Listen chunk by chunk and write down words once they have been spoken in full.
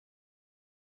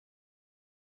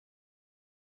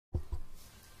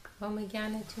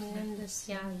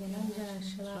Omagyanatimirandasya Gyananjana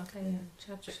Shalakaya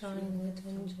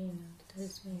Chakshurmritanjana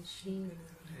Tasmai Shri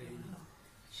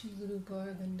Guru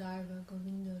Gaura Gandharva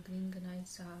Govinda Gringanai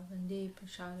Saha Vande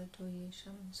Prashadato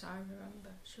Yesham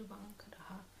Sarvaramba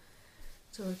Shubhankaraha.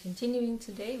 So we're continuing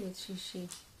today with Sri Sri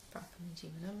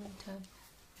Prapanna-jivanamrta,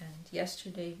 and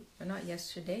yesterday, or not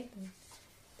yesterday, but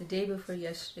the day before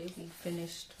yesterday, we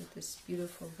finished with this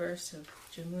beautiful verse of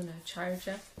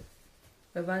Prapanna-jivanamrta.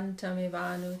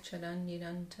 Bhavantamevanu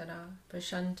charanirantara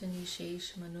prashantani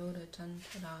shesh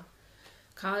manoratantara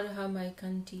karha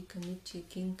maikanti kanitya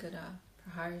kinkara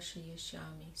praharsha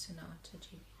yashyami sanata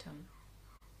jivitam.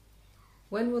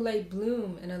 When will I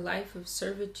bloom in a life of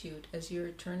servitude as your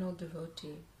eternal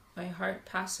devotee, my heart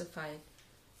pacified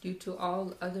due to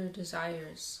all other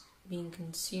desires being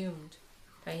consumed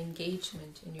by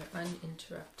engagement in your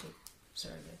uninterrupted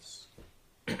service?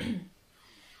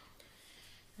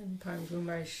 And Param Guru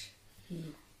Maharaj,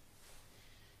 he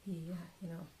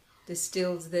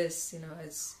distills this,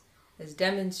 as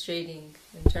demonstrating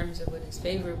in terms of what is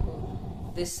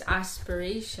favorable, this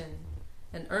aspiration,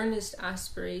 an earnest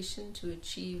aspiration to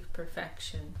achieve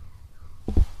perfection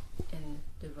in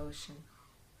devotion,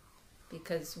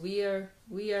 because we are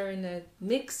in a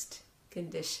mixed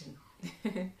condition.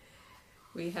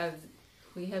 we have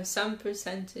some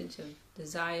percentage of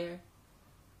desire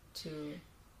to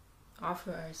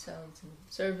offer ourselves in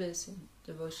service and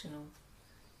devotional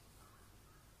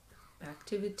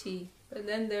activity, but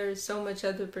then there is so much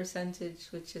other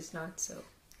percentage which is not so.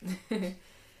 And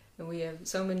we have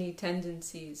so many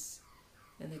tendencies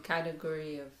in the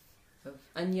category of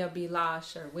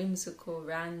anya-bilash, or whimsical,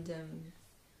 random,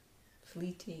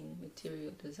 fleeting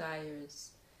material desires,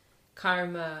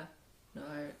 karma,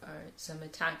 or some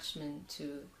attachment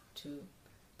to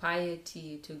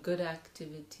piety, to good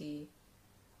activity,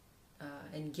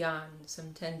 and gyan,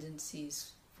 some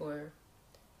tendencies for,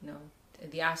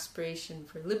 the aspiration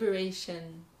for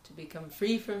liberation, to become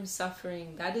free from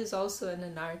suffering. That is also an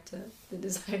anartha, the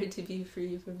desire to be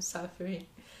free from suffering.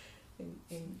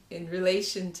 In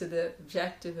relation to the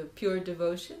objective of pure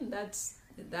devotion, that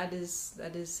is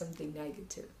something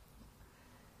negative.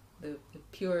 The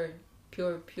pure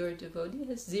devotee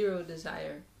has zero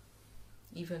desire,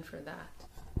 even for that.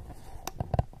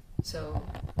 So,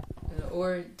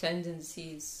 or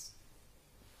tendencies,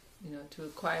 to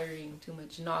acquiring too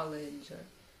much knowledge, or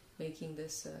making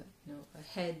this a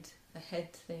head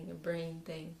thing, a brain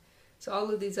thing. So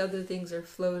all of these other things are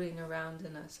floating around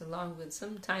in us, along with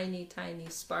some tiny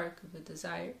spark of a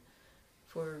desire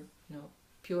for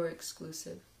pure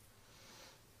exclusive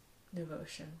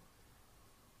devotion.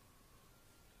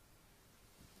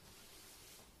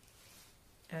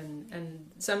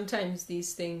 And sometimes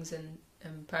these things, and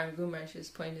Param Guru Maharaj has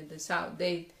pointed this out,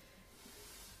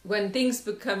 when things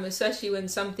become, especially when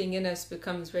something in us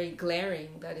becomes very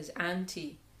glaring, that is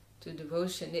anti to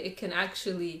devotion, it can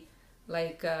actually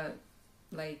it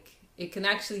can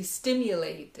actually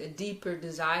stimulate a deeper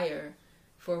desire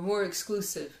for more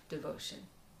exclusive devotion.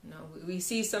 We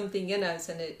see something in us,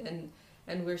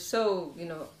 and we're so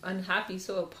unhappy,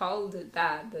 so appalled at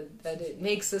that it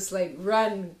makes us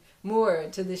run more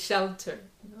to the shelter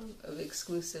of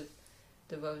exclusive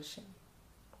devotion.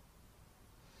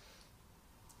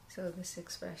 So this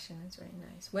expression is very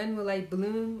nice. When will I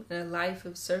bloom in a life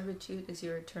of servitude as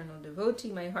your eternal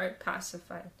devotee, my heart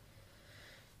pacified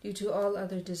due to all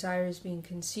other desires being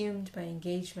consumed by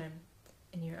engagement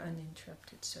in your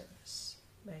uninterrupted service,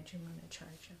 by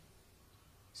Prapanna-jivanamrta.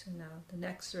 So now the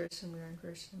next verse, and we're in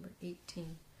verse number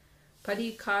 18.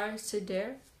 Padikar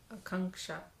siddher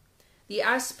akanksha, the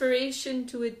aspiration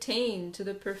to attain to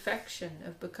the perfection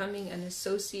of becoming an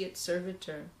associate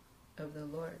servitor of the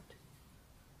Lord.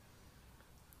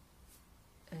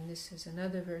 And this is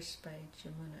another verse by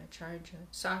Prapanna-jivanamrta.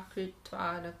 Sakrit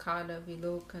tvada kada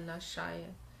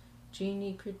vilokanashaya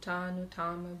jini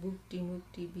kritanutama bhukti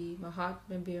mukti bi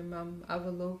mahatma birmam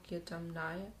avalokyatam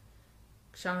naya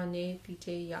kshane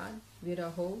pite yad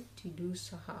viraho tidu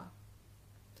saha.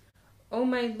 O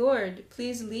my Lord,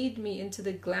 please lead me into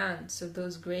the glance of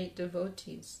those great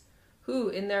devotees who,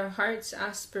 in their heart's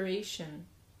aspiration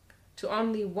to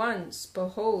only once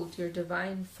behold your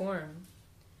divine form,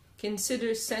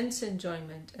 consider sense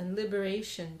enjoyment and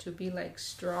liberation to be like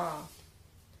straw,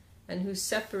 and whose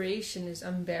separation is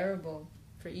unbearable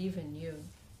for even you.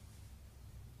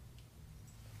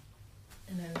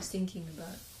 And I was thinking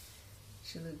about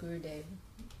Srila Gurudev,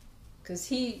 because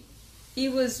he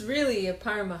was really a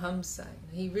Paramahamsa.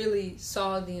 He really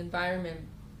saw the environment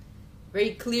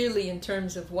very clearly in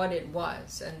terms of what it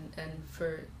was, and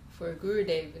for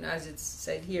Gurudev, and as it's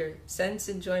said here, sense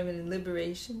enjoyment and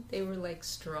liberation, they were like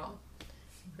straw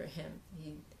for him.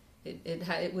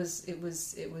 It was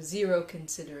zero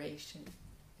consideration.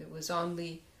 It was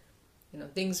only,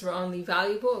 things were only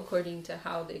valuable according to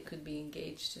how they could be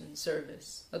engaged in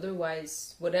service.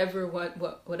 Otherwise, whatever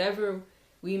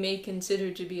we may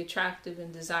consider to be attractive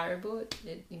and desirable,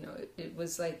 it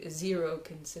was like a zero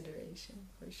consideration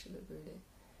for Srila Gurudev.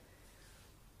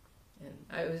 And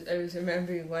I was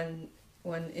remembering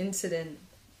one incident.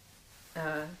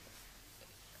 I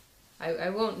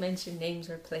won't mention names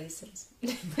or places,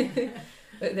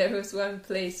 but there was one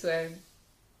place where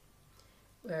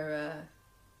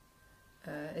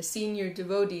a senior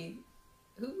devotee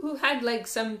who had like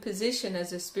some position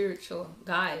as a spiritual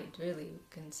guide, really, you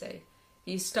can say.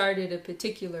 He started a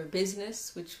particular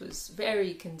business which was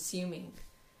very consuming,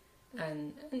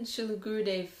 and Srila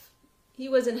Gurudev, he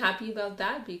wasn't happy about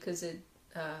that because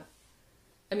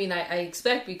I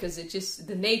expect because it just,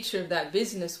 the nature of that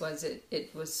business was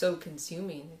it was so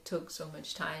consuming. It took so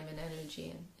much time and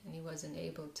energy, and he wasn't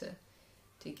able to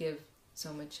give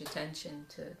so much attention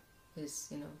to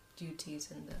his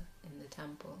duties in the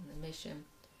temple and the mission.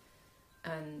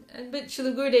 But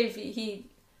Srila Gurudev, he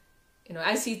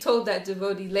as he told that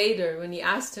devotee later, when he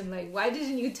asked him, like, why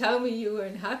didn't you tell me you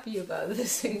weren't happy about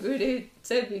this? And Gurudev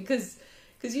said, because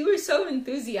you were so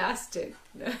enthusiastic.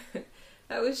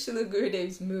 That was Srila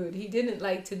Gurudev's mood. He didn't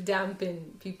like to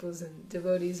dampen people's and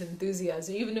devotees'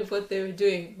 enthusiasm, even if what they were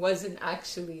doing wasn't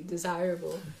actually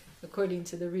desirable according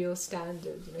to the real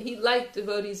standard. He liked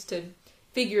devotees to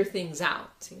figure things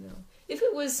out. If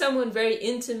it was someone very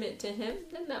intimate to him,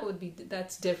 then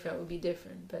that's different. That would be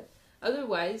different. But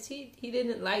otherwise, he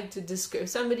didn't like to discourage.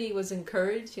 Somebody was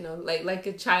encouraged, like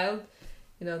a child,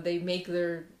 they make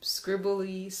their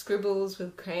scribbles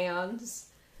with crayons,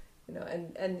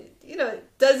 and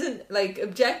it doesn't, like,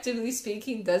 objectively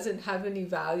speaking, doesn't have any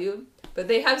value, but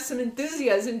they have some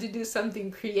enthusiasm to do something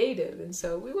creative, and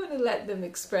so we want to let them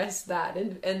express that,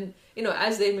 and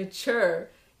as they mature,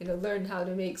 learn how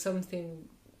to make something,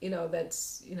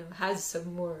 that's, has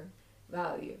some more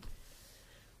value.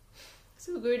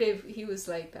 So Gurudev, he was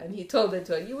like that, and he told it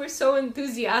to her, you were so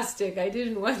enthusiastic, I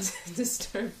didn't want to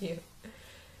disturb you.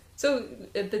 So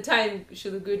at the time,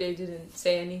 Srila Gurudev didn't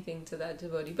say anything to that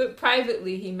devotee, but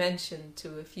privately he mentioned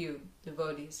to a few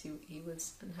devotees he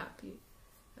was unhappy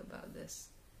about this.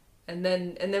 And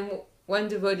then one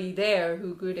devotee there,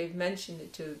 who Gurudev mentioned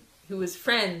it to, who was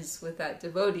friends with that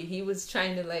devotee, he was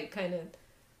trying to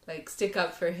stick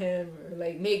up for him, or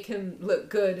make him look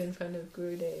good in front of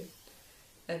Gurudev.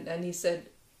 And he said,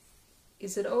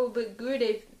 oh, but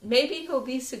Gurudev, maybe he'll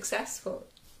be successful.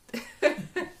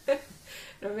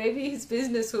 Or maybe his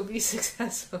business will be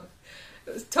successful.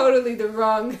 It was totally the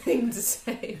wrong thing to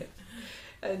say.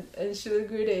 And Srila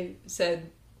Gurudev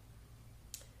said,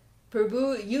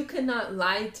 Prabhu, you cannot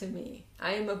lie to me.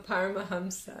 I am a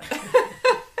Paramahamsa.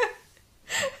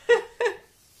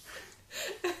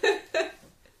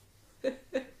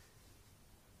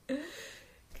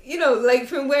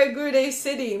 From where Gurudev's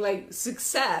sitting,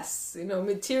 success,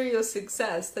 material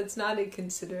success, that's not a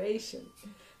consideration.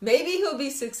 Maybe he'll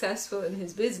be successful in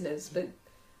his business, but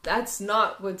that's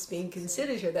not what's being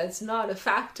considered here. That's not a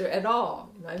factor at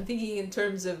all. I'm thinking in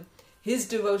terms of his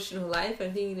devotional life.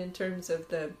 I'm thinking in terms of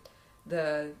the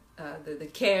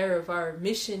care of our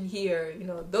mission here.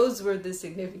 Those were the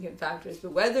significant factors.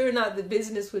 But whether or not the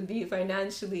business would be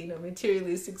financially,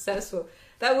 materially successful,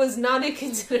 that was not a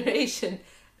consideration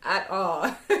at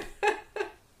all.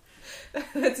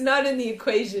 That's not in the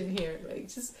equation here.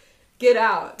 Just get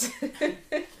out.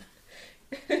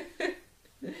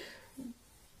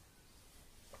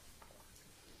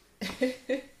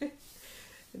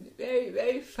 Very,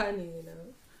 very funny,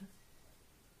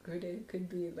 Gurudev could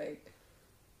be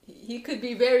he could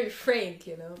be very frank,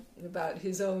 about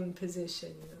his own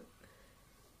position,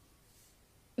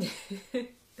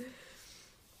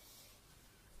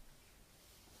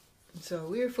 So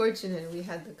we were fortunate we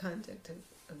had the contact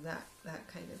of that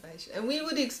kind of Vaishnava. And we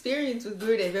would experience with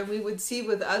Gurudev, and we would see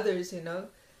with others,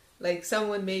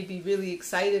 someone may be really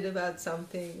excited about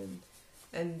something,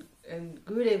 and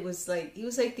Gurudev was he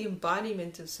was like the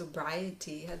embodiment of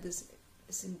sobriety. He had this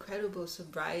incredible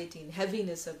sobriety and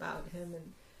heaviness about him,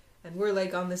 and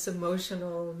we're on this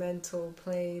emotional, mental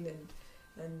plane,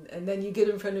 and then you get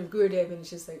in front of Gurudev and it's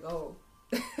just oh.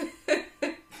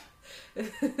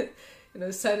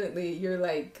 Suddenly you're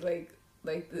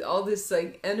all this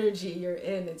energy you're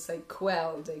in, it's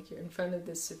quelled, you're in front of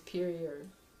this superior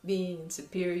being and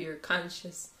superior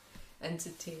conscious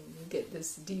entity, and you get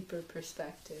this deeper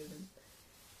perspective.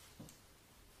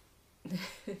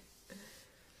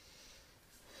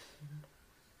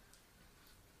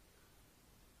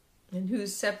 And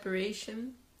whose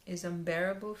separation is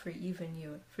unbearable for even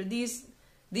you. For these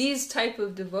type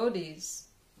of devotees,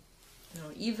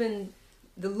 even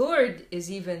the Lord is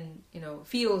even,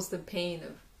 feels the pain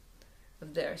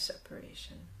of their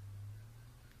separation.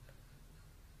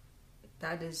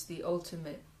 That is the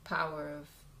ultimate power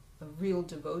of real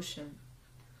devotion.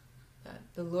 That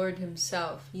the Lord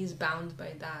himself, he is bound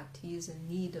by that. He is in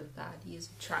need of that. He is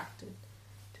attracted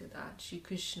to that. Shri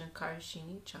Krishna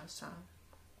Karshini Chasa.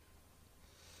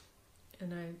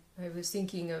 And I was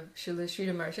thinking of Srila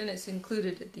Sridhar Maharaj, and it's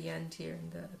included at the end here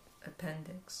in the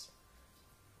appendix.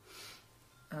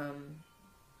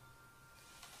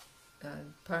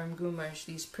 Param Guru Maharaj,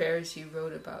 these prayers he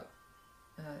wrote about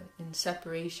in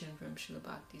separation from Srila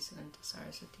Bhaktisiddhanta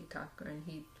Saraswati Thakur, and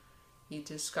he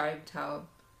described how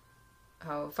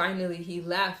finally he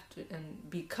left, and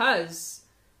because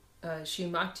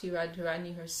Srimati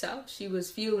Radharani herself, she was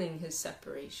feeling his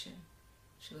separation,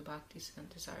 Srila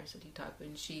Bhaktisiddhanta Saraswati Thakur,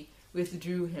 and she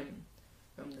withdrew him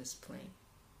from this plane.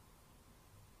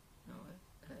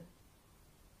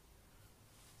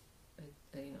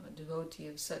 A devotee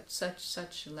of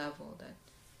such level that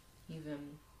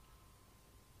even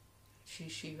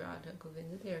Shri Radha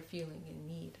Govinda, they are feeling in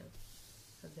need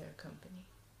of their company.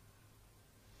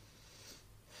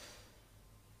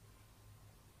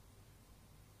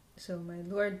 So, my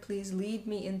Lord, please lead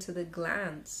me into the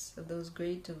glance of those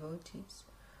great devotees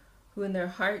who in their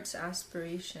heart's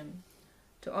aspiration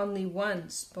to only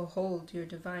once behold your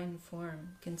divine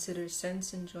form consider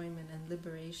sense enjoyment and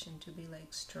liberation to be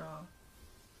like straw,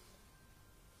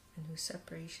 and whose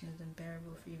separation is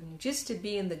unbearable for even you. Just to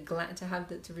be in the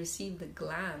to receive the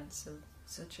glance of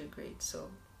such a great soul.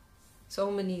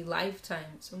 So many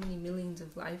lifetimes, so many millions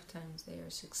of lifetimes they are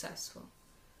successful.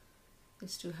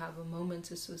 Is to have a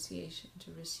moment's association,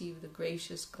 to receive the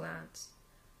gracious glance.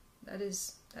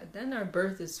 Then our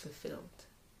birth is fulfilled.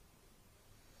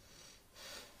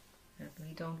 And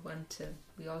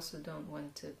we also don't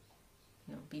want to,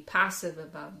 be passive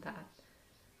about that.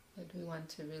 But we want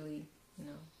to really,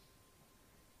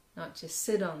 not just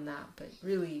sit on that, but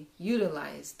really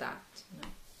utilize that,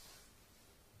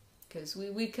 Because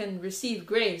we can receive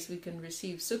grace, we can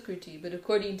receive sukriti, but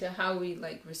according to how we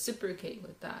reciprocate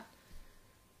with that,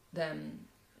 then,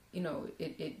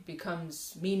 it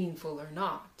becomes meaningful or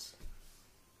not.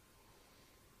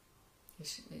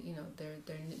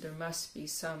 There must be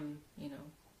some,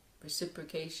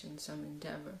 reciprocation, some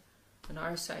endeavor on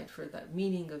our side for that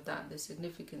meaning of that, the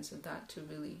significance of that to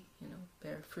really,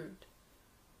 bear fruit.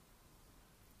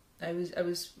 I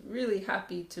was really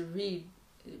happy to read.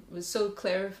 It was so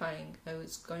clarifying. I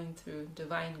was going through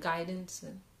Divine Guidance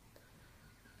and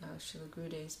Srila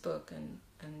Gurudev's book, and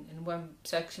in one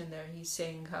section there he's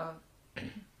saying how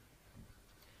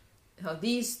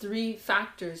these three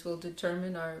factors will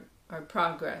determine our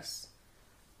progress.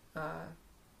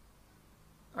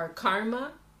 Our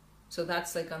karma, so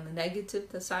that's on the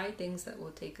negative side, things that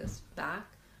will take us back.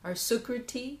 Our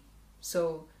sukriti,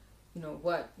 so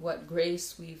what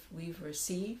grace we've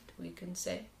received, we can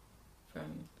say,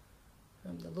 from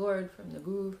the Lord, from the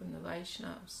Guru, from the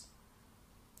Vaishnavas.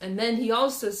 And then he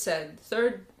also said,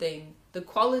 third thing, the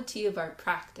quality of our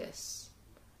practice.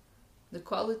 The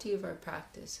quality of our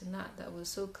practice, and that was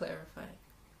so clarifying.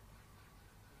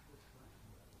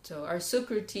 So our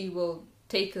sukriti will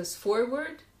take us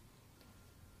forward,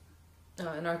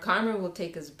 and our karma will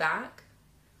take us back.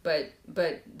 But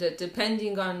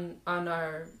depending on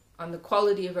the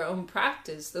quality of our own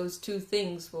practice, those two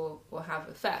things will have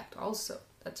effect also.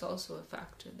 That's also a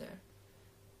factor there.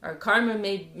 Our karma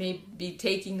may be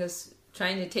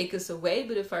trying to take us away,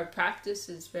 but if our practice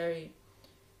is very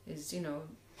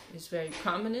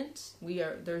prominent,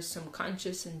 there's some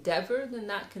conscious endeavor, then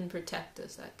that can protect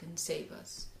us, that can save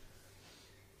us.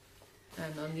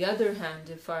 And on the other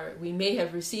hand, we may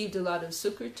have received a lot of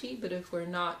sukriti, but if we're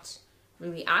not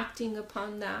really acting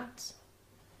upon that,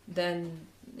 then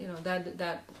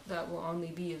that will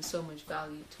only be of so much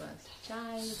value to us.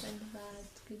 Jai Dhanavad,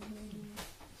 good morning.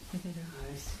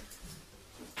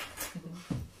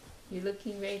 You're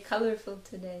looking very colorful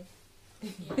today.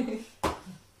 Yeah.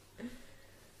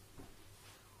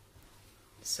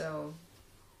 So,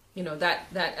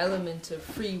 that element of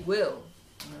free will,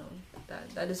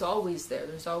 that is always there.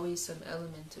 There's always some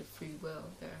element of free will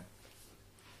there.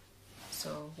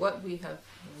 So what we have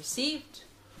received,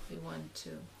 we want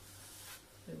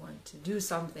to do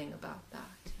something about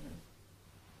that.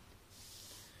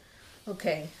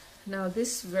 Okay, now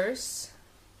this verse,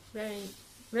 very,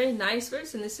 very nice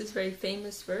verse, and this is a very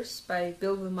famous verse by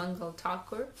Bilva Mangal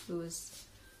Thakur, who is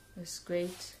this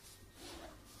great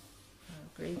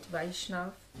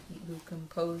Vaishnav who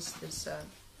composed this.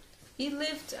 He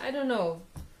lived, I don't know,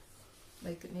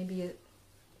 like maybe a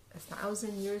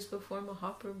 1,000 years before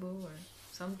Mahaprabhu or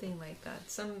something like that.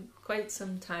 Quite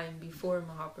some time before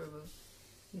Mahaprabhu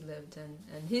he lived,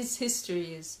 and his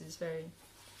history is very,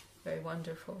 very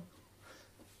wonderful.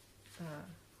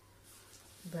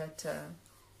 But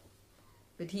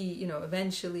he,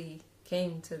 eventually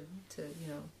came to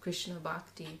Krishna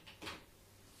Bhakti,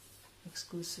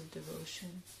 exclusive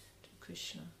devotion to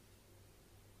Krishna.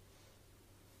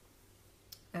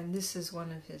 And this is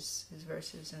one of his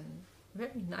verses, and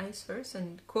very nice verse,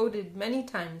 and quoted many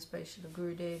times by Srila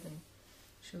Gurudev and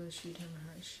Srila Sridhar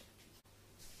Maharaj.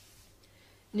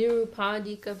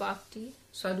 Nirupadika Bhakti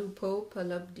Sarupo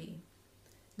Palabdi,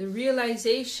 the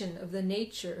realization of the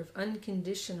nature of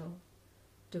unconditional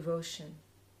devotion.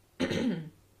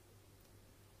 And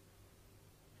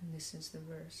this is the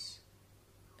verse.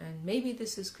 And maybe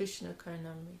this is Krishna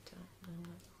Karnamrita. I'm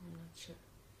not sure.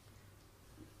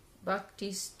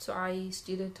 Bhakti Svai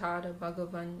Stiratara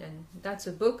Bhagavan, and that's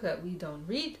a book that we don't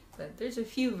read, but there's a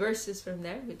few verses from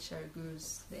there which our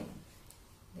gurus,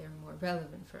 they're more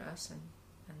relevant for us, and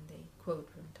they quote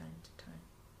from time to time.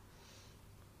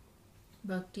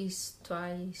 Bhakti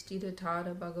Svai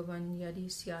Stiratara Bhagavan Yadi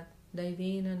Syat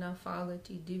Daivena Na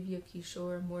Falati Divya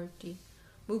Kishore Murti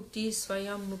Mukti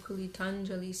Swayam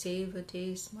Mukulitanjali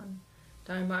Sevate Sman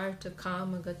Dharmartha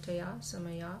Kama Gataya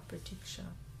Samaya Pratiksha.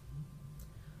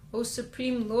 O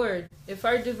Supreme Lord, if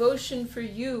our devotion for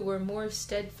you were more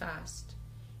steadfast,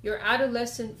 your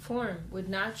adolescent form would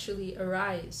naturally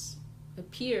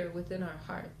appear within our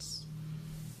hearts.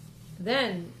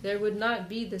 Then there would not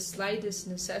be the slightest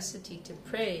necessity to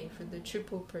pray for the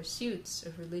triple pursuits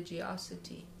of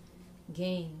religiosity,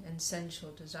 gain, and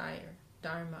sensual desire,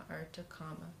 dharma, artha,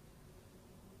 kama,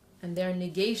 and their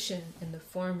negation in the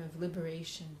form of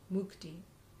liberation, mukti.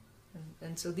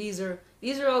 And so these are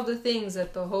all the things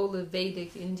that the whole of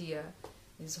Vedic India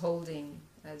is holding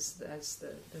as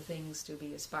the things to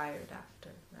be aspired after,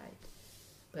 right?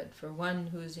 But for one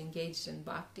who is engaged in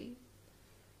bhakti,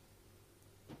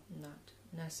 not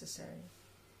necessary.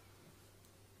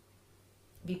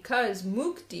 Because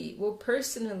mukti will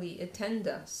personally attend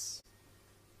us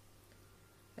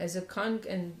as a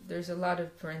and there's a lot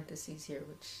of parentheses here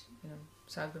which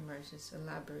Sagar Maharaj is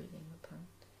elaborating upon.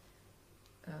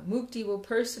 Mukti will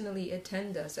personally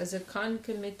attend us as a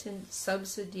concomitant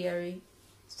subsidiary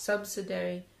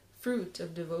fruit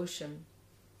of devotion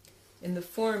in the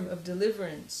form of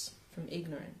deliverance from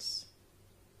ignorance.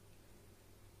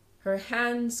 Her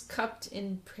hands cupped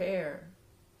in prayer,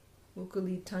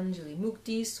 Mukulitanjali,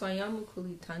 Mukti Swayam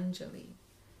Mukulitanjali,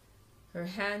 her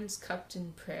hands cupped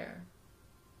in prayer,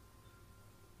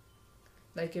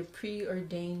 like a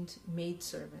preordained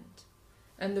maidservant,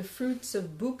 and the fruits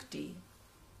of bhukti,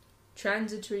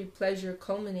 transitory pleasure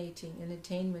culminating in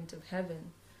attainment of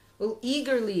heaven, will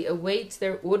eagerly await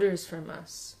their orders from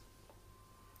us,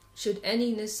 should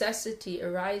any necessity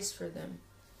arise for them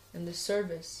in the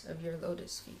service of your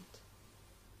lotus feet.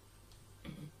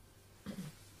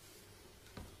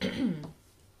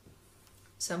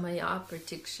 Samaya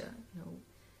pratiksha,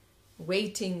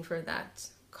 waiting for that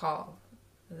call,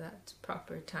 that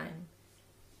proper time.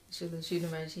 Srila Sridhar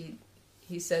Maharaj,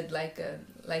 he said, like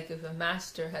if a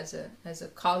master has a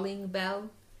calling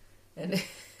bell, and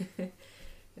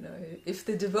if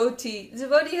the devotee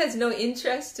has no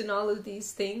interest in all of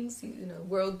these things,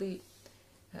 worldly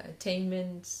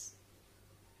attainments,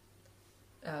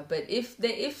 but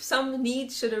if some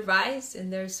need should arise in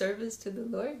their service to the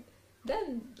Lord,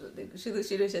 then Srila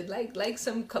Sridhar said,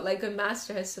 like a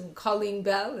master has some calling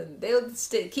bell, and they'll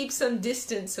keep some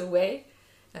distance away.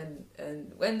 And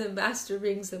when the master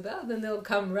rings the bell, then they'll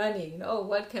come running. Oh,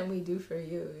 what can we do for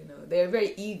you? They're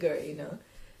very eager.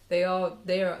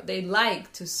 They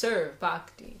like to serve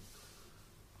bhakti.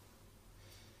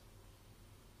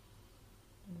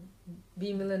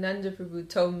 Bimala Prabhu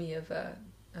told me of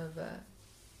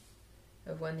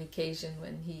one occasion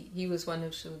when he was one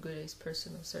of Srila Gurudev's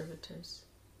personal servitors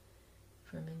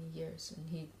for many years,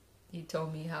 and he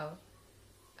told me how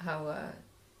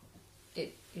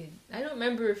I don't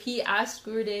remember if he asked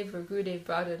Gurudev or Gurudev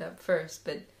brought it up first,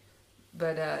 but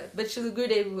Srila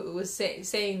Gurudev was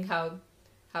saying how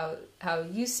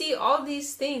you see all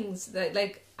these things that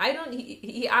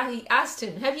he asked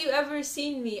him, have you ever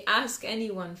seen me ask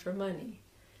anyone for money?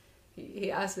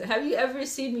 He asked, have you ever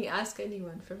seen me ask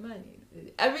anyone for money?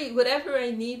 Whatever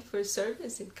I need for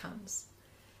service, it comes.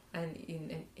 And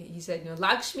he said,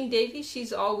 Lakshmi Devi,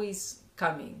 she's always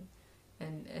coming.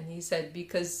 And he said,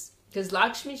 because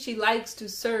Lakshmi, she likes to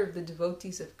serve the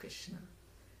devotees of Krishna.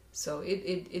 So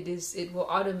it will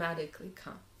automatically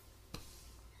come.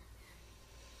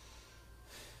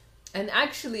 And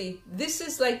actually, this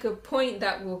is like a point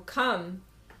that will come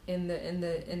in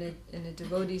a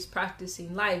devotee's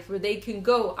practicing life, where they can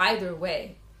go either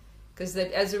way, because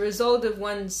that as a result of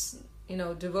one's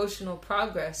devotional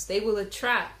progress, they will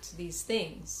attract these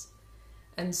things.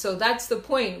 And so that's the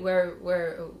point where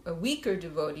a weaker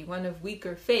devotee, one of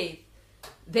weaker faith,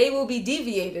 they will be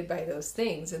deviated by those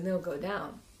things and they'll go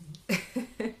down.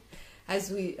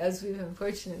 as we've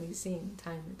unfortunately seen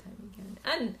time and time again,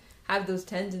 and have those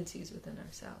tendencies within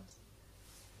ourselves.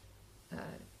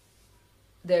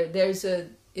 There's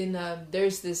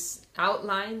this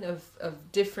outline of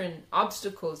different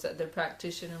obstacles that the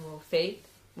practitioner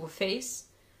will face,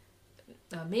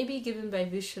 maybe given by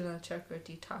Vishwanath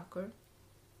Chakravarti Thakur,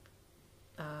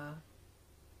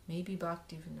 maybe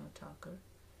Bhaktivinoda Thakur,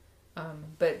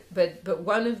 but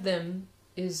one of them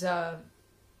is I'm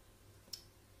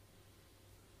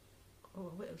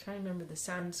trying to remember the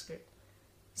Sanskrit,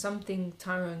 something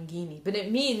Tarangini, but it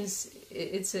means,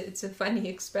 it's a funny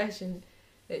expression.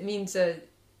 It means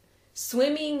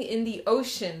swimming in the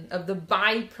ocean of the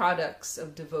byproducts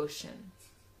of devotion.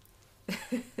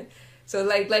 So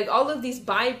like all of these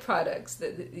byproducts,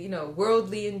 that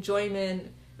worldly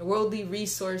enjoyment, worldly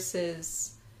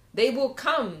resources, they will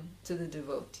come to the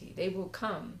devotee. They will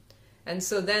come, and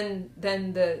so then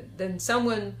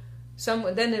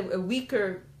a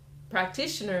weaker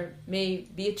practitioner may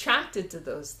be attracted to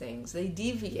those things. They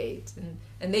deviate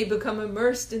and they become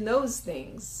immersed in those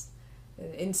things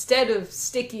instead of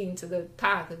sticking to the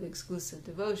path of exclusive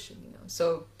devotion.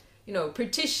 So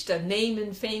pratishta, name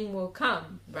and fame will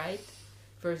come, right?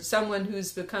 For someone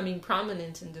who's becoming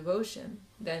prominent in devotion,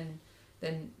 then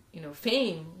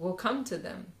fame will come to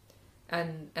them,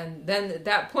 and then at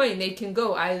that point they can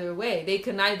go either way. They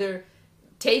can either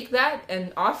take that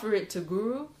and offer it to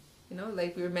Guru.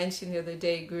 Like we were mentioning the other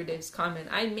day, Gurudev's comment,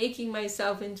 I'm making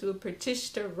myself into a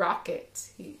pratishta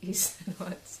rocket, he said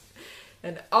once.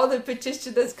 And all the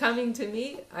pratishta that's coming to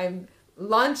me, I'm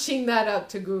launching that up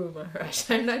to Guru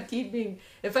Maharaj. I'm not keeping,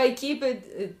 if I keep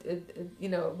it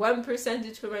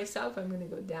 1% for myself, I'm going to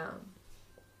go down.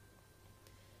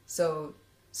 So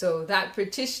that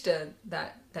pratishta,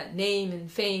 that name and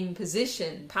fame,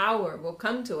 position, power will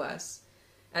come to us,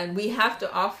 and we have to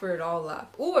offer it all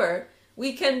up. Or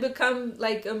we can become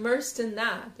like immersed in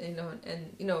that, and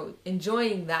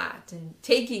enjoying that and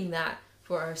taking that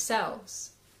for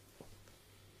ourselves.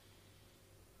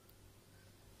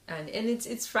 And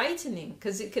it's frightening,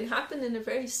 because it can happen in a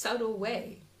very subtle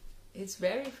way. It's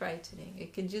very frightening.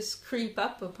 It can just creep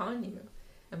up upon you,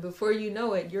 and before you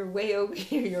know it, you're way over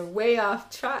here. You're way off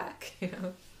track.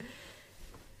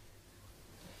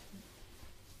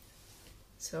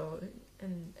 So,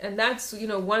 and that's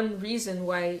one reason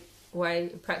why a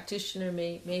practitioner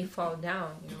may fall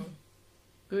down.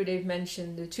 Gurudev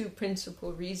mentioned the two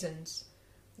principal reasons.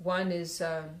 One is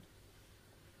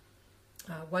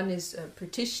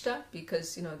pratishta,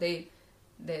 because they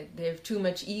have too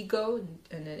much ego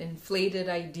and an inflated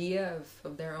idea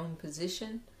of their own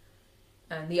position,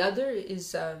 and the other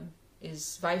is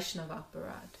Vaishnava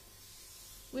aparad,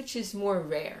 which is more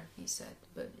rare, he said,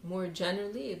 but more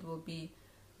generally it will be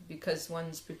because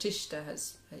one's pratishta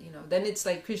has, then it's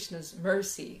like Krishna's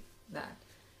mercy that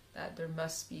there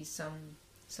must be some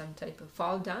type of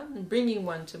fall down and bringing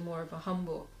one to more of a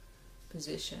humble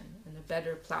position and a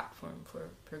better platform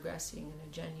for progressing in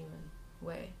a genuine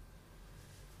way.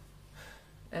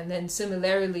 And then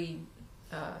similarly,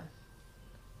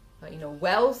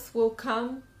 wealth will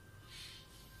come,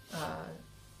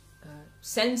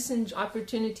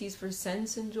 opportunities for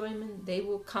sense enjoyment, they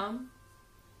will come.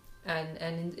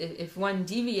 And if one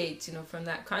deviates, from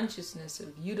that consciousness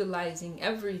of utilizing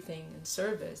everything in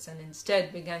service, and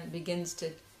instead begins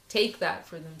to take that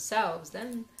for themselves,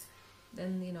 then they're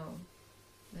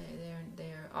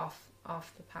off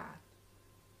the path.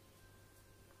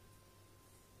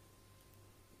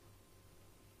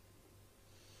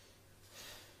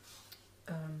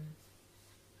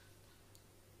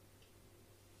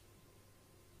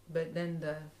 But then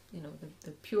the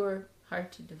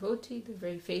pure-hearted devotee, the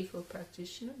very faithful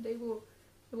practitioner, they will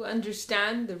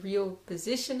understand the real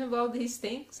position of all these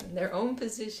things and their own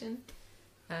position,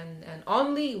 and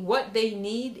only what they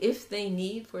need, if they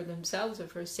need for themselves or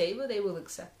for seva, they will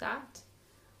accept that.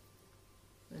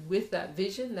 And with that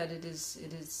vision that it is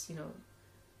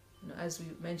as we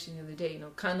mentioned the other day,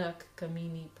 kanak,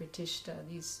 kamini, pratishta,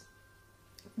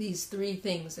 these three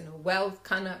things, wealth,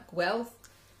 kanak, wealth,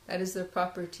 that is the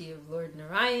property of Lord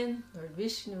Narayan, Lord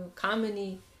Vishnu.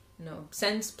 Kamini,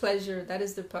 sense pleasure, that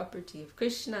is the property of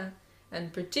Krishna.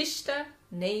 And pratishta,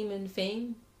 name and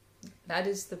fame, that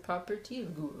is the property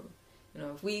of Guru.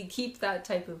 if we keep that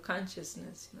type of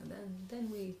consciousness,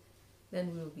 then we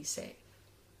will be safe,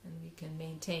 and we can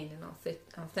maintain an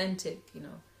authentic,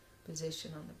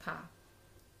 position on the path.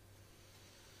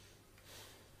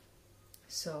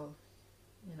 So,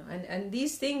 and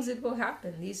these things, it will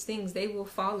happen. These things, they will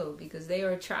follow, because they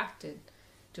are attracted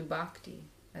to bhakti,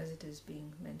 as it is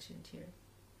being mentioned here.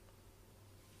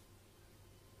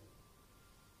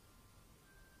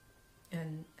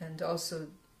 And also,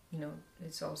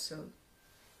 it's also,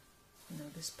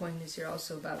 this point is here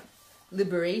also about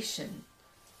liberation,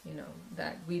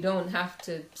 that we don't have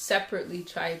to separately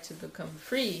try to become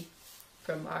free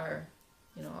from our,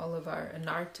 all of our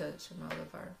anarthas, from all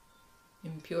of our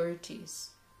impurities.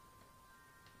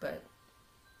 But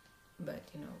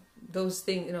those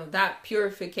things, that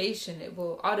purification, it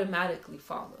will automatically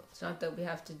follow. It's not that we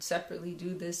have to separately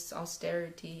do this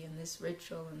austerity and this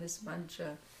ritual and this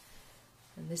mantra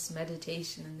and this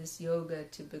meditation and this yoga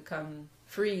to become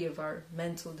free of our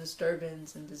mental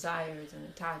disturbance and desires and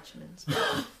attachments.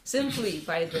 But simply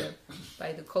by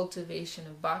the cultivation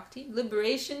of bhakti,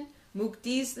 liberation,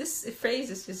 muktis. This phrase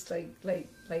is just like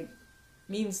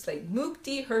means like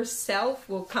mukti herself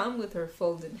will come with her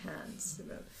folded hands.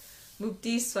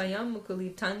 Mukti swayam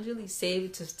mukuli tanjali,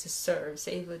 seva to serve,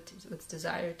 seva with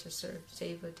desire to serve,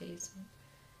 seva taste.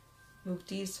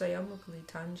 Mukti swayam mukuli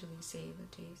tanjali, seva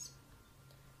taste.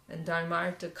 And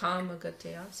dharmartha kama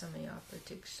gateya samaya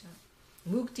pratiksha.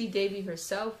 Mukti Devi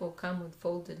herself will come with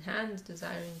folded hands,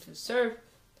 desiring to serve.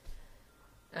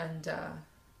 And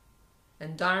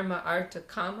dharma, artha,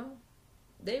 kama,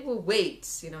 they will wait,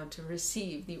 to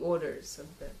receive the orders of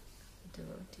the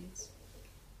devotees.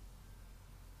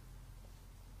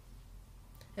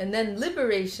 And then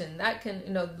liberation, that can,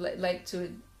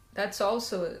 that's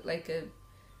also like a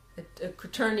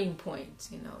turning point,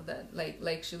 that like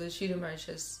Srila Sridhar Maharaj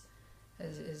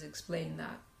has explained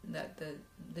that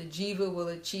the jiva will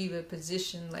achieve a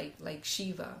position like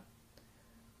Shiva,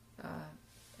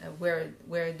 where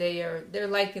they're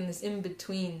like in this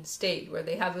in-between state, where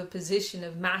they have a position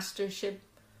of mastership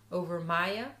over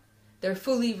Maya. They're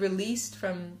fully released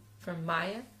from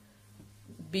Maya,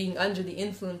 being under the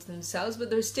influence themselves, but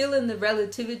they're still in the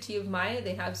relativity of Maya.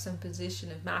 They have some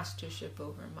position of mastership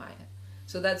over Maya.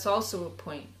 So that's also a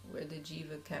point where the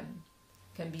jiva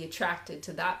can be attracted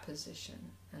to that position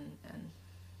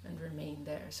and remain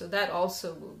there. So that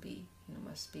also will be,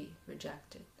 must be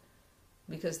rejected,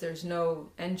 because there's no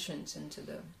entrance into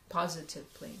the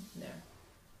positive plane there.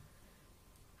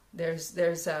 There's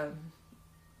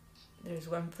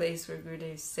one place where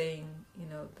Gurudev is saying,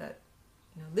 that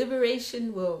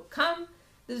liberation will come.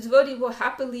 The devotee will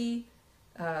happily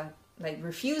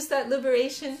refuse that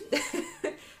liberation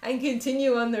and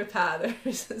continue on their path.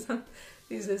 These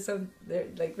are some they're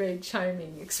like very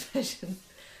charming expressions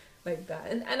like that.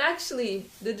 And actually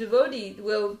the devotee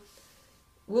will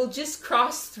just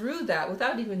cross through that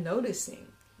without even noticing.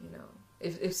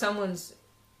 If someone's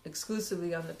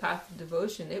exclusively on the path of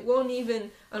devotion, it won't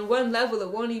even, on one level,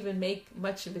 it won't even make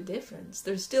much of a difference.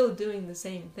 They're still doing the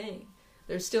same thing.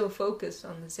 They're still focused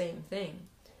on the same thing.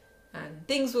 And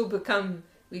things will become,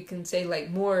 we can say, like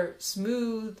more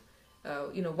smooth.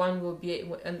 One will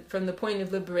be, and from the point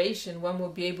of liberation, one will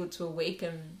be able to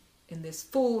awaken in this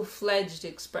full-fledged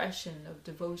expression of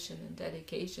devotion and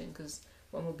dedication, because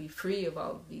one will be free of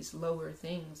all of these lower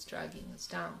things dragging us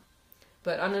down.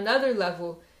 But on another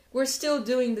level, we're still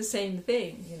doing the same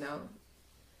thing,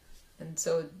 and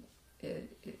so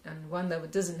on one level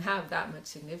it doesn't have that much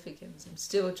significance. I'm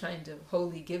still trying to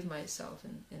wholly give myself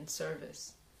in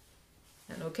service.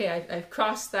 And okay, I've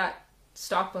crossed that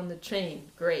stop on the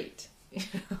train, great,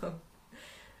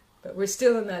 but we're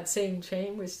still in that same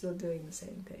train, we're still doing the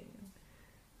same thing.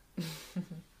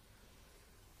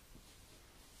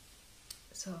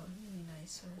 So, really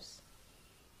nice verse.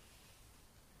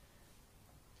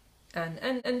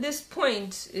 And this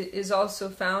point is also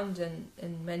found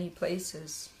in many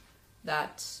places,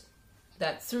 that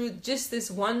through just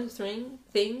this one thing,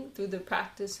 through the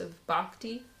practice of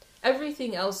bhakti,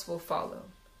 everything else will follow.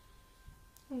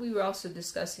 And we were also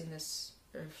discussing this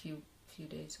a few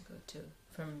days ago too,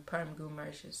 from Param Guru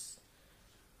Maharaj's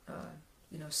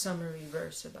summary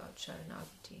verse about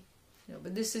Sharanagati.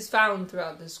 But this is found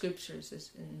throughout the scriptures.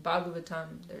 In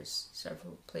Bhagavatam, there's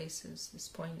several places this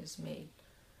point is made.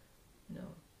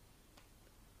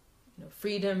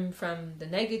 Freedom from the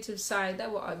negative side,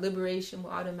 liberation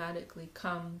will automatically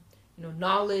come.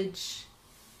 Knowledge,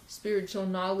 spiritual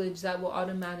knowledge, that will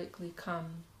automatically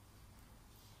come.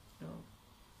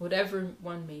 Whatever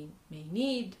one may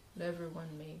need, whatever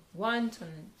one may want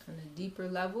on a deeper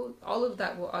level, all of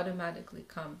that will automatically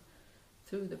come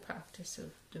through the practice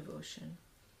of devotion.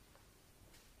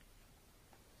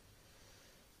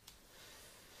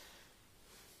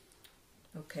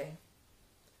 Okay.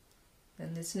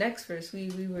 And this next verse, we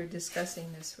were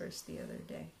discussing this verse the other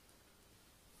day.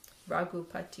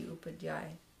 Raghupati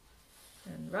Upadhyay.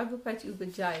 And Raghupati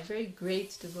Upadhyay, very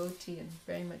great devotee and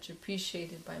very much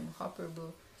appreciated by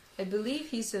Mahaprabhu. I believe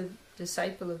he's a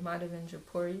disciple of Madhavendra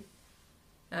Puri,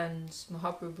 and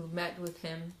Mahaprabhu met with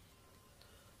him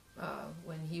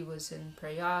when he was in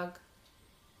Prayag,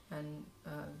 and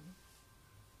I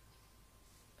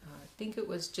think it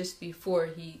was just before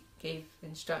he gave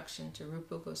instruction to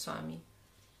Rupa Goswami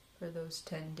for those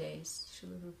 10 days,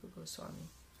 Srila Rupa Goswami.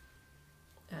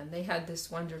 And they had this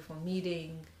wonderful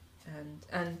meeting,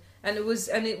 and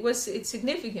it's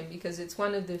significant because it's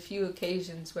one of the few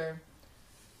occasions where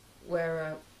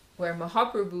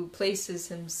Mahaprabhu places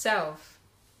himself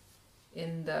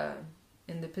in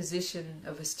the position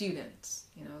of a student,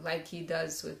 like he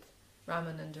does with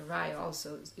Ramananda Rai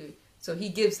also. So he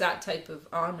gives that type of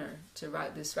honor to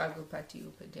this Raghupati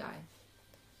Upadhyay,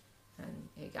 and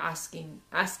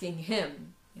asking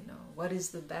him, what is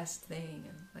the best thing,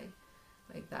 and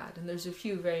like that. And there's a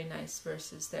few very nice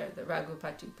verses there that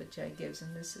Raghupati Upadhyay gives,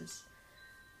 and this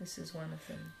is one of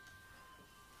them.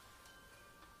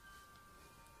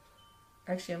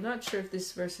 Actually, I'm not sure if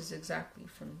this verse is exactly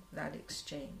from that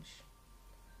exchange,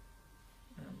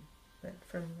 but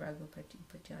from Raghupati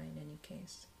Upadhyay in any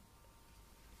case.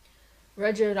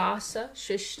 Rajarasa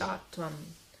Shishtatvam,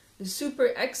 the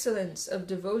super excellence of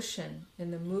devotion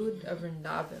in the mood of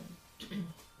Vrindavan.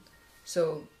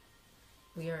 So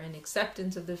we are in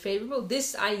acceptance of the favorable.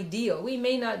 This ideal, we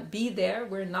may not be there,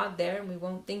 we're not there, and we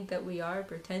won't think that we are,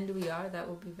 pretend we are. That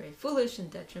will be very foolish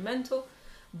and detrimental.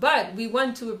 But we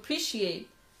want to appreciate,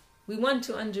 we want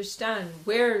to understand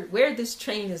where this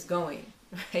train is going,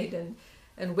 right?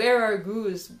 And where our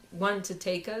gurus want to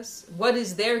take us. What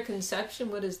is their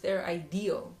conception? What is their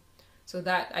ideal? So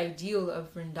that ideal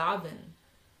of Vrindavan,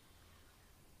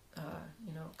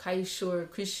 Kaishore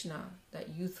Krishna, that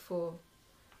youthful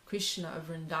Krishna of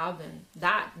Vrindavan,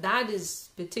 that is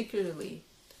particularly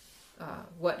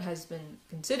what has been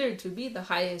considered to be the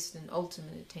highest and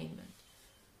ultimate attainment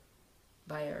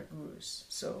by our gurus.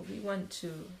 So we want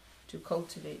to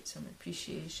cultivate some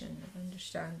appreciation and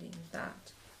understanding of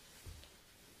that.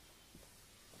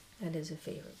 That is a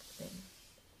favorite thing.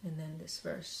 And then this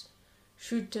verse,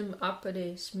 Shrutam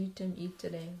apare smritam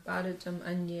itare bharatam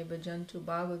anye bhajantu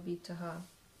bhavavitaha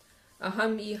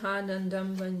aham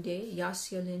ihanandam vande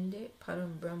yasyalinde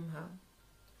param brahma.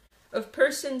 Of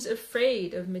persons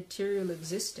afraid of material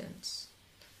existence,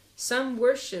 some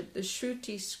worship the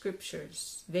Shruti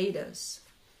scriptures, Vedas.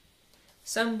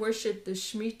 Some worship the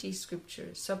Smriti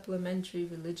scriptures, supplementary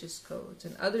religious codes,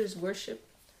 and others worship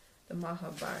the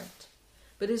Mahabharata.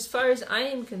 But as far as I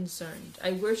am concerned,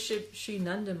 I worship Sri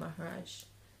Nanda Maharaj,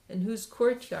 in whose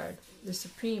courtyard the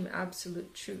supreme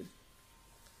absolute truth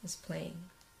is playing.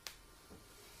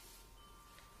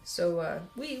 So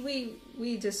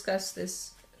we discussed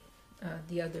this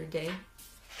the other day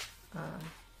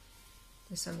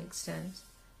to some extent,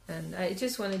 and I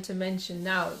just wanted to mention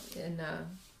now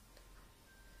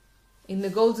in the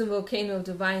Golden Volcano of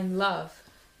Divine Love,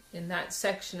 in that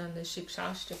section on the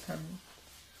Shikshashtakam,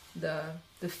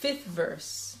 the fifth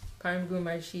verse, Param Guru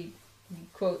Maharaj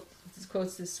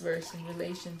quotes this verse in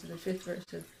relation to the fifth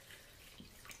verse of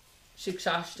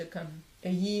Shikshashtakam.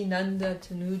 Ayi nanda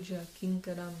tanuja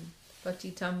kinkaram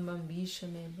patitambam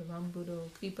bhishame bhavambudo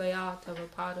kripaya tava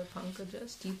pada pankaja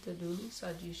stita dulu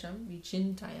sajisham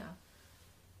vichintaya.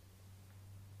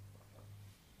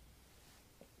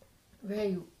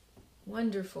 Very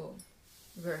wonderful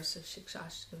verse of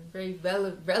Shikshashtakam, very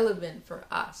relevant for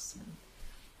us.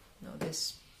 And,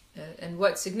 this, and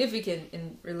what's significant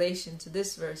in relation to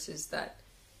this verse is that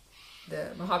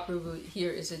the Mahaprabhu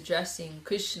here is addressing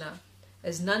Krishna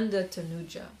as Nanda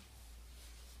Tanuja,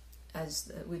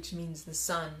 which means the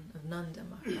son of Nanda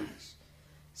Maharaj.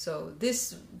 So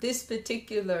this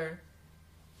particular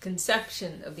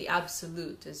conception of the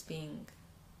Absolute is being,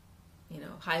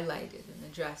 highlighted and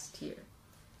addressed here.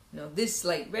 This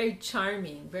very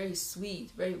charming, very sweet,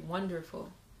 very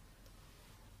wonderful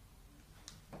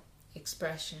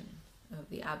expression of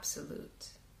the Absolute,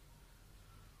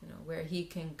 where he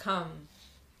can come,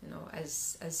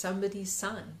 as somebody's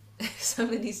son,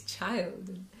 somebody's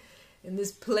child, in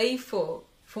this playful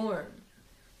form,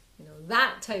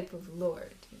 that type of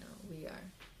Lord,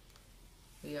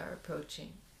 we are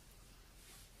approaching.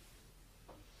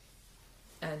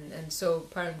 And so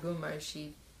Param Guru Maharaj,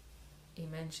 he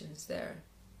mentions there,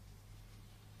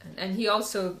 and he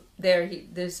also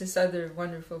there's this other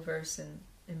wonderful verse in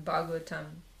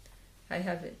Bhagavatam, I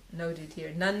have it noted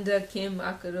here. Nanda kim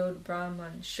akarod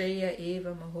brahman shreya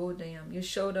eva mahodayam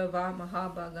yashoda va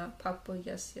mahabhaga papa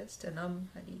yasyastanam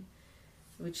hari,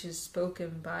 which is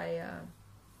spoken by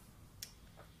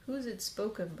who is it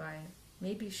spoken by?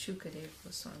 Maybe Shukadeva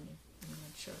Goswami. I'm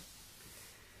not sure.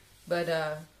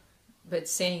 But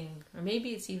saying, or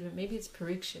maybe it's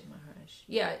Parikshit Maharaj.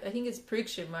 Yeah, I think it's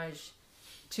Parikshit Maharaj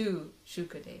to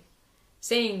Shukadeva,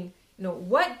 saying,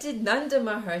 what did Nanda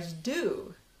Maharaj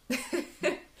do?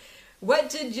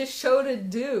 What did Yashoda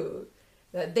do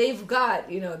that they've got,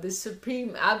 the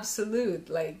supreme absolute,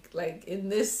 like in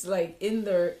this, like in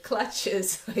their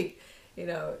clutches, like,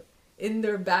 in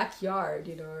their backyard,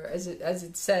 or as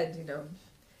it said,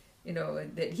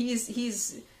 that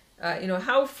he's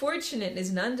how fortunate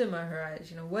is Nanda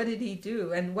Maharaj? What did he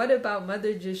do? And what about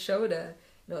Mother Jashoda?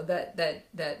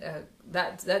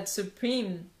 That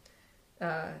supreme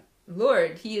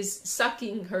Lord, he is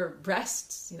sucking her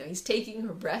breasts. He's taking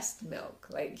her breast milk.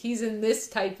 Like, he's in this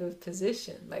type of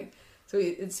position. Like, so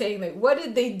it's saying, like, what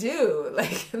did they do?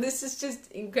 Like, this is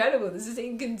just incredible. This is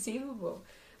inconceivable.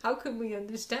 How can we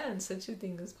understand such a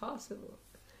thing as possible?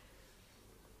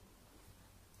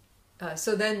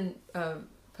 So then,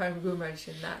 Param Guru Maharaj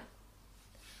in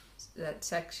that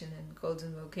section in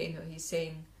Golden Volcano, he's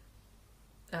saying,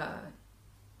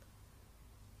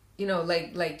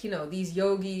 these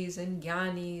yogis and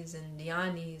jnanis and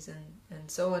dhyanis and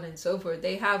so on and so forth,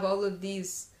 they have all of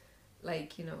these,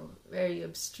 very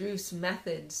abstruse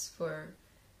methods for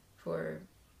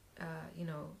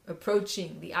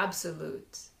approaching the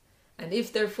absolute. And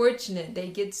if they're fortunate, they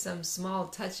get some small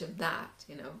touch of that,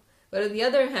 But on the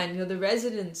other hand, the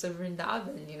residents of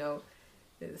Vrindavan,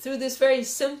 through this very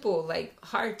simple,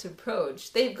 heart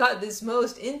approach, they've got this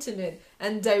most intimate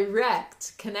and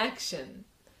direct connection.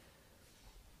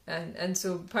 And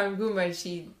so Param Guru Maharaj,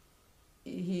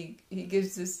 he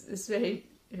gives this very,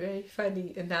 very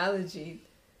funny analogy.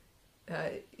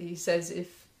 He says,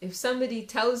 if somebody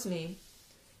tells me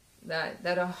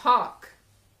that a hawk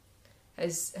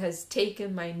has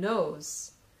taken my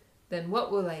nose, then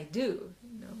what will I do?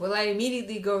 Will I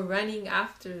immediately go running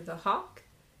after the hawk?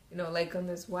 Like on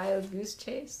this wild goose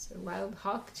chase or wild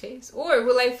hawk chase? Or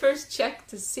will I first check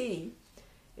to see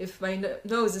if my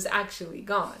nose is actually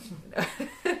gone?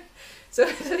 So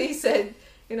he said,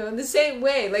 in the same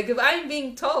way, if I'm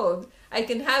being told I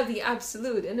can have the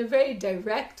absolute in a very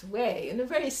direct way, in a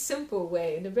very simple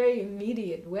way, in a very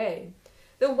immediate way,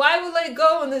 then why will I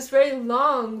go in this very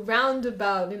long,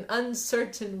 roundabout, and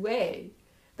uncertain way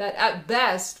that at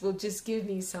best will just give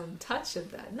me some touch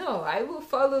of that? No, I will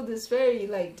follow this very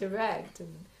direct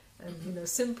and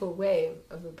simple way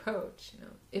of approach.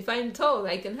 If I'm told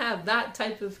I can have that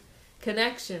type of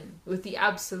connection with the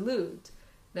absolute,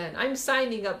 then I'm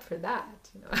signing up for that.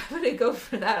 I'm going to go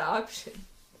for that option.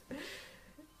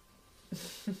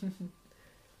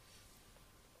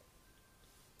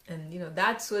 And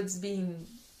that's what's being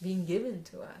given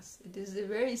to us. It is a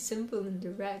very simple and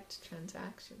direct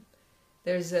transaction.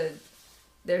 There's a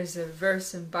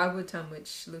verse in Bhagavatam which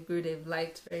Srila Gurudev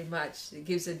liked very much. It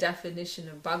gives a definition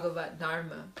of Bhagavat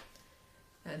Dharma,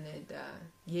 and it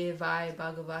Ye Vai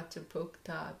Bhagavata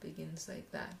Prokta begins like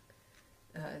that.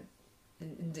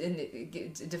 And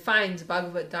it defines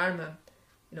Bhagavat Dharma,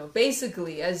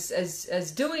 basically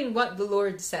as doing what the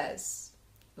Lord says.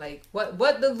 Like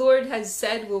what the Lord has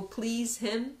said will please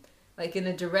him, in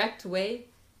a direct way,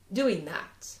 doing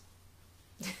that.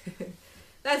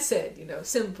 That's it,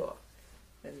 simple.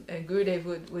 And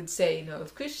Gurudev would say,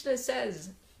 if Krishna says,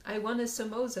 I want a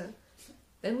samosa,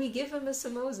 then we give him a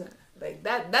samosa.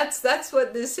 That's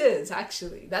what this is,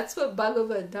 actually. That's what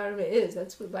Bhagavad Dharma is.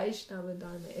 That's what Vaishnava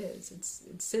Dharma is. It's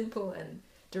simple and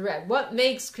direct. What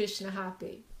makes Krishna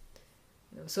happy?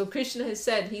 So Krishna has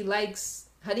said he likes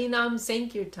Harinam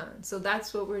Sankirtan. So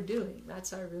that's what we're doing.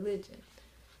 That's our religion.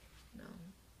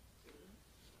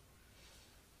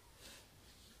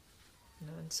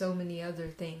 And so many other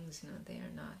things, they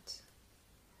are not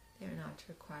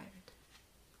required.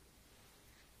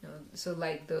 So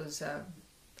like those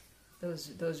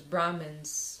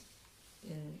Brahmins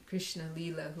in Krishna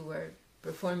Leela who are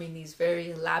performing these very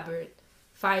elaborate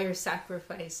fire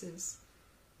sacrifices,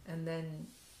 and then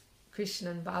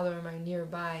Krishna and Balaram are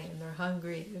nearby and they're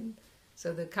hungry, and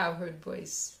so the cowherd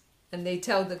boys, and they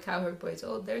tell the cowherd boys,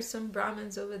 oh, there's some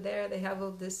Brahmins over there, they have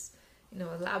all this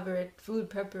elaborate food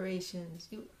preparations.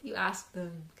 You ask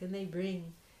them, can they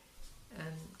bring,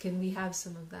 and can we have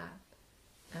some of that?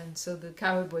 And so the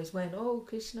cowherd boys went, oh,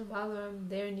 Krishna, Balaram,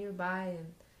 they're nearby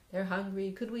and they're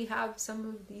hungry. Could we have some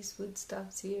of these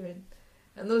foodstuffs here?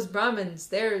 And those Brahmins,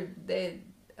 they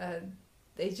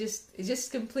they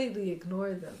just completely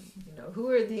ignore them. Who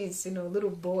are these, little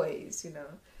boys,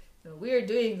 we are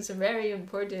doing some very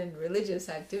important religious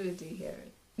activity here.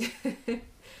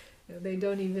 They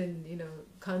don't even,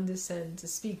 condescend to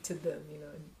speak to them,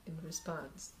 in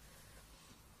response.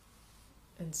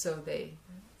 And so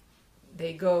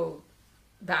they go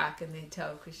back and they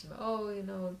tell Krishna,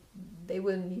 they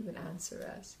wouldn't even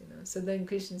answer us, So then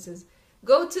Krishna says,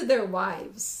 go to their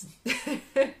wives.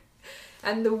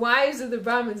 And the wives of the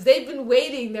Brahmins, they've been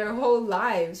waiting their whole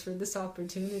lives for this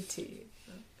opportunity.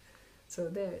 So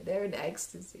they're in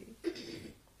ecstasy.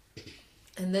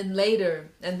 And then later,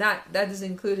 and that is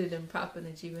included in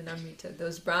Prappana-jivanamrta,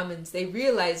 those Brahmins, they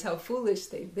realize how foolish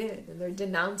they've been, and they're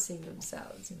denouncing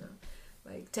themselves,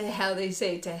 Like, to hell, they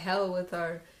say, to hell with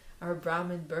our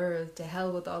Brahmin birth, to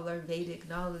hell with all our Vedic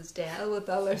knowledge, to hell with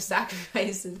all our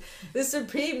sacrifices. The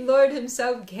Supreme Lord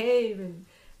himself came,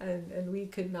 and we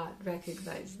could not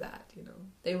recognize that,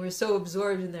 They were so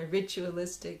absorbed in their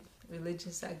ritualistic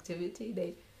religious activity,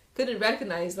 they couldn't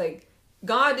recognize, like,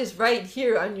 God is right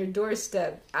here on your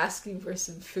doorstep asking for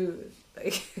some food.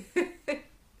 Like,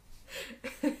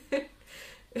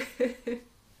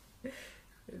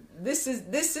 this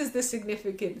is the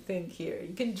significant thing here.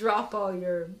 You can drop all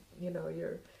your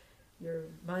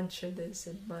mantra this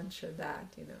and mantra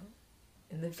that,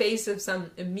 In the face of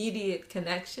some immediate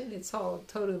connection, it's all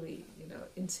totally,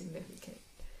 insignificant.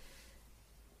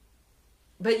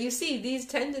 But you see, these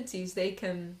tendencies, they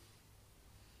can,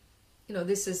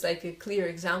 this is like a clear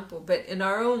example, but in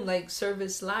our own like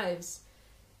service lives,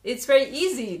 it's very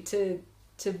easy to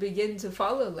begin to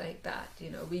follow like that.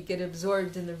 We get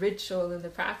absorbed in the ritual and the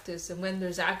practice, and when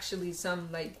there's actually some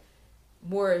like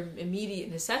more immediate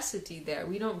necessity there,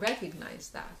 we don't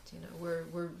recognize that. We're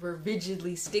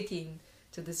rigidly sticking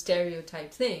to the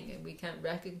stereotype thing, and we can't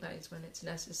recognize when it's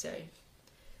necessary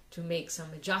to make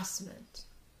some adjustment.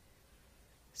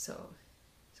 So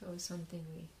it's something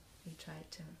we try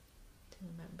to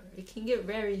remember. It can get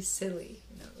very silly,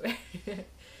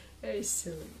 very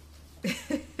silly. There's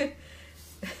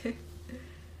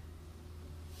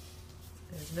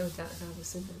no doubt how the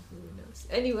Siddha Guru knows.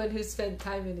 Anyone who's spent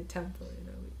time in a temple,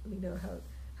 we know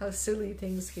how silly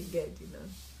things can get,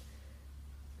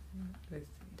 with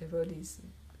devotees,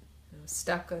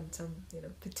 stuck on some,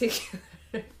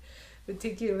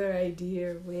 particular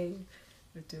idea or way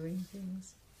of doing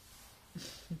things.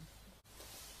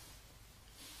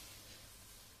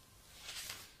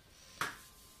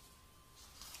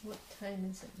 What time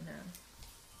is it now?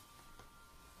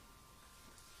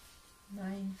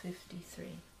 9:53.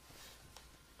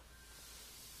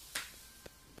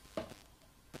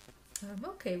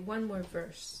 Okay, one more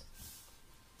verse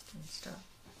and stop.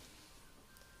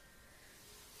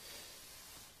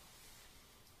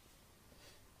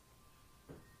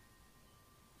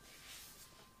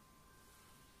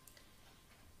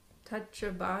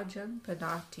 Tatra bhajan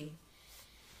padati.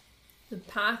 The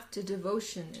path to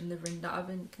devotion in the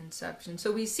Vrindavan conception.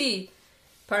 So we see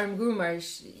Param Guru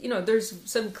Maharaj, there's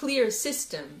some clear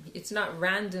system. It's not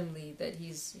randomly that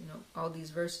he's, all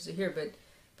these verses are here,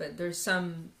 but there's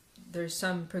some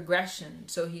progression.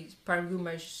 So Param Guru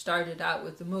Maharaj started out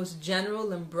with the most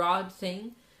general and broad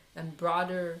thing, and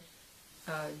broader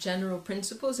general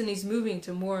principles, and he's moving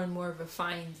to more and more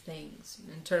refined things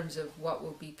in terms of what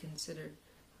will be considered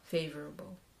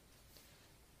favorable.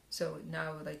 So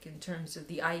now, like in terms of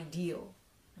the ideal,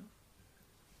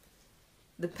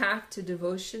 the path to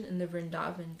devotion in the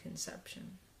Vrindavan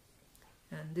conception.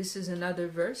 And this is another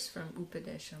verse from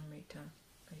Upadeshamrita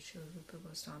by Srila Rupa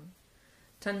Goswami.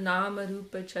 Tannama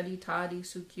rupa charitadi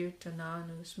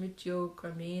sukirtananu smrityo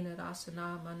kramena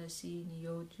rasana manasi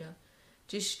niyojya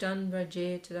jishtan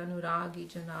vrajet anuragi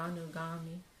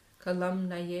jananugami kalam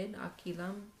nayed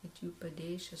akilam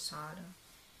ityupadesha sara.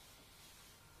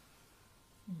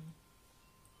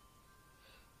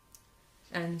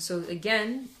 And so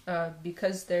again,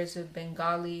 because there's a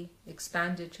Bengali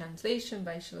expanded translation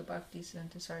by Srila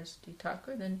Bhaktisiddhanta Saraswati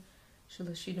Thakur, then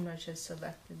Srila Sridhar Maharaj has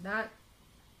selected that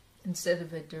instead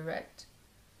of a direct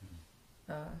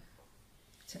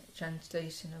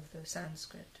translation of the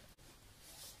Sanskrit.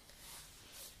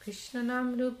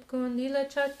 Krishnanam rup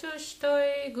kundila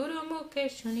chatushtoy guru mukhe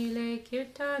shunile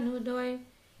kirtanudoy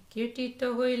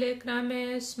kirtito hoile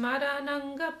krame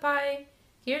smarananga pai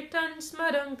Kirtan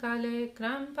smaran kale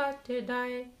krampate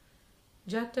dai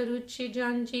Jataruchi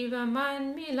janjiva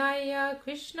man milaya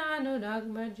Krishna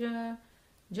nuragmaja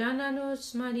Jananu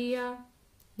smariya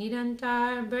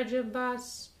Nirantar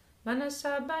brajabas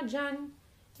Manasa bhajan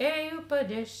E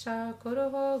upadesha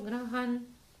koroho grahan.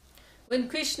 When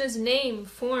Krishna's name,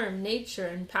 form, nature,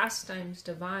 and pastimes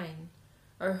divine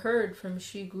are heard from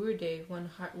Sri Gurudev,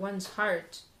 one's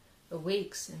heart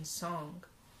awakes in song.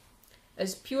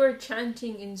 As pure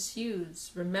chanting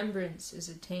ensues, remembrance is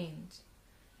attained.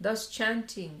 Thus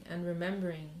chanting and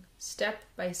remembering, step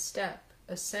by step,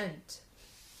 assent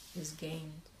is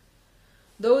gained.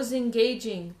 Those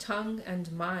engaging tongue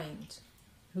and mind,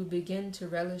 who begin to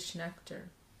relish nectar,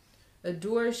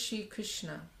 adore Sri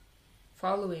Krishna,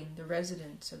 following the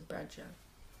residents of Braja.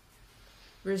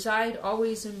 Reside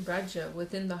always in Braja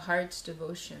within the heart's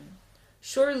devotion.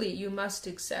 Surely you must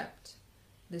accept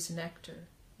this nectar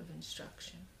of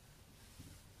instruction.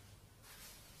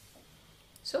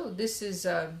 So this is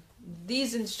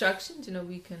these instructions,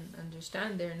 we can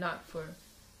understand they're not for,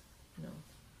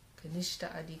 Kanishta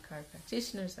Adhikar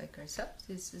practitioners like ourselves.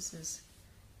 This is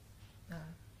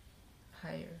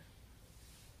higher,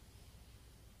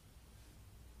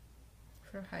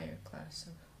 for higher class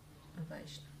of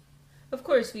Vaishnava. Of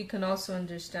course, we can also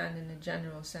understand in a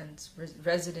general sense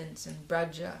residence in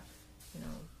Braja,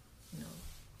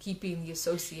 keeping the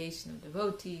association of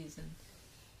devotees and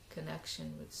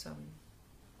connection with some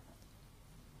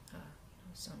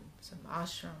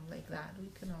ashram like that. We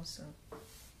could also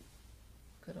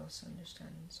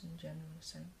understand in some general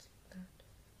sense that.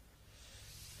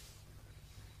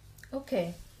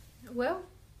 Okay, well,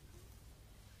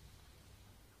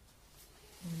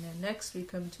 and then next we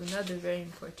come to another very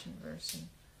important verse in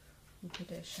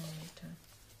Prappana-jivanamritam.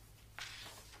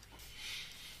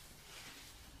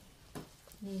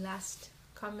 Any last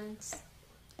comments?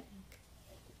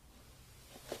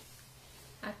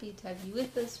 Happy to have you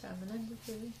with us, Ramananda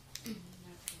Puri.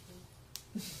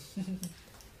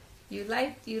 You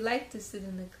like to sit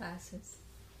in the classes.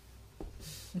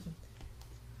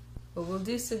 But we'll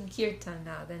do some kirtan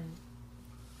now, then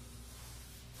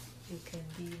you can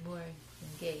be more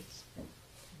engaged.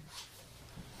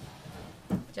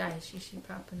 Jai Sri Sri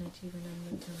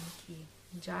Prapanna-jivanamritam ki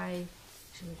Jai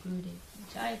Shri Gurudev,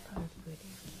 Jai Prabhupada.